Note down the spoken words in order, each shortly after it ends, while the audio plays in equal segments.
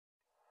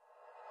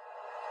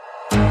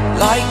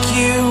like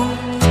you,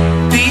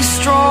 be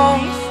strong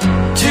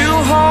to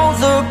hold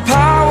the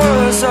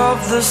powers of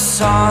the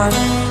sun.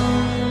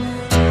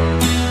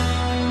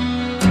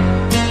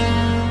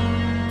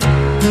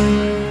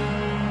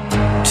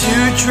 To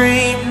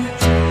dream,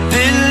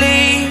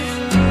 believe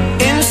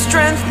in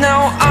strength,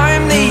 now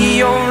I'm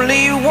the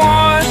only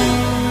one,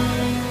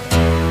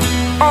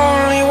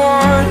 only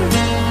one.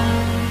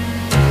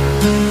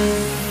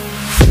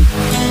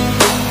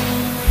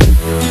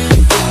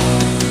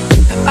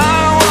 I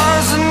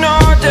was an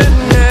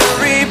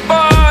ordinary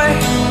boy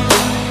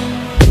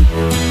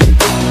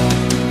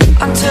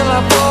until I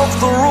broke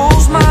the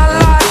rules, my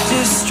life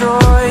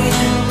destroyed,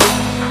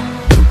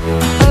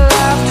 a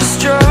life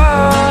destroyed.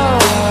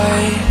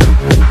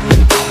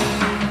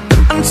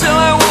 Until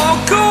I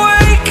woke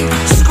awake,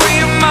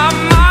 scream my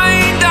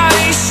mind, I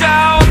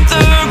shout,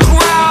 the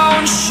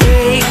ground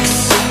shakes.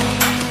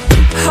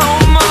 How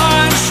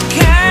much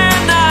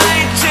can I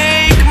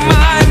take?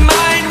 My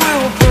mind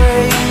will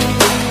break.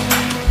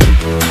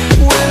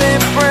 Will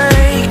it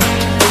break?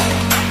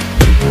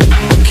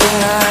 What can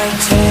I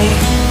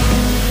take?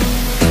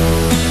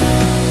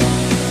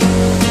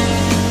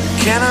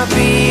 Can I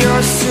be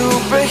your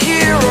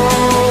superhero?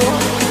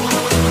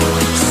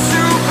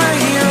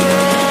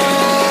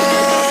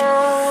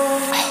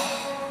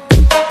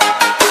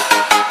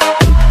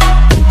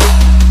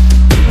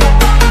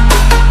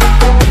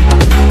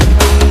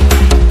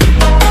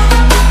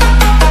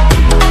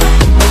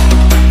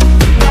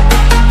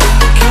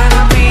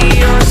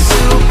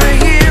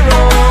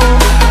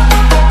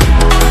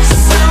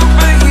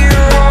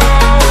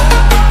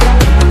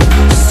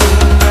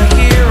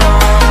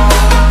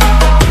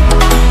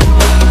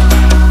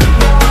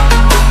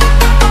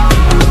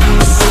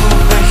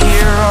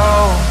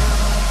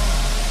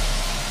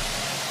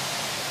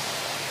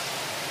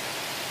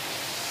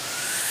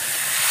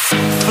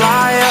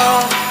 Fly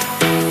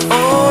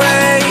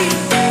away.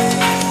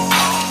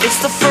 It's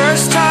the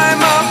first time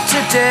of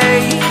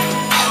today.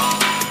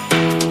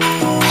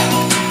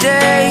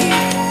 Today.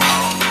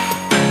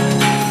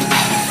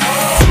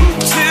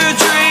 To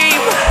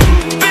dream,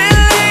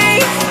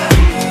 believe.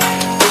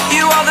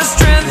 You are the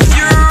strength,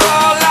 you're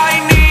all I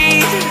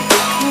need.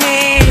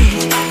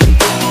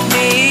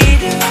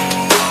 Need.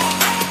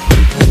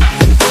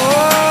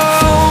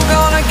 Oh,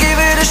 gonna give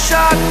it a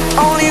shot.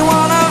 Only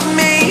one of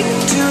me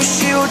to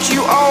shield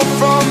you all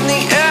from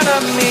the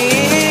enemy.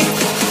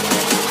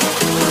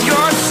 You're a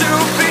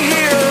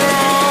superhero.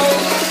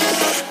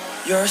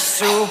 You're a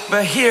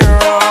superhero.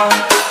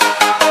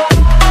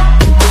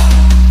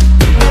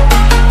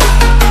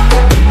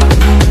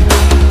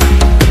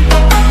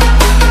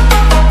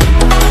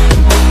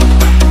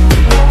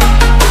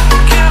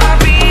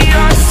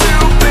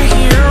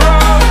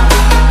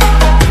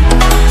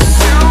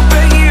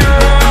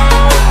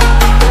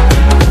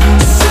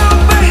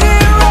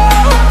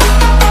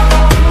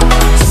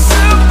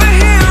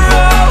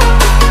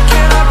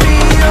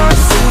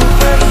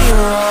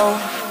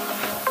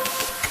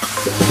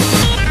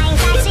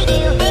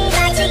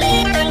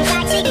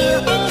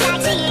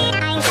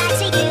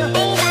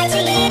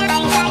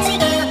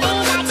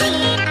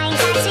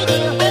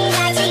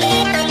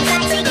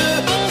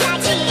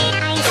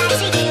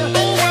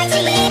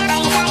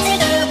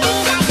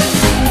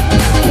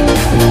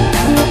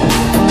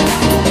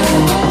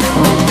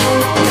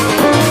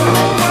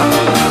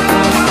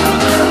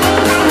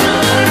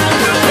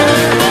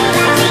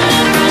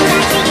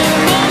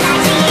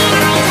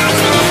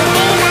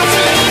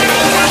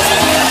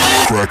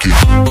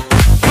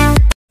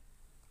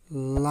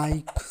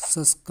 Like,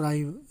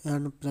 subscribe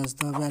and press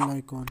the bell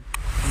icon.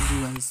 Thank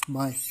you guys.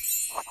 Bye.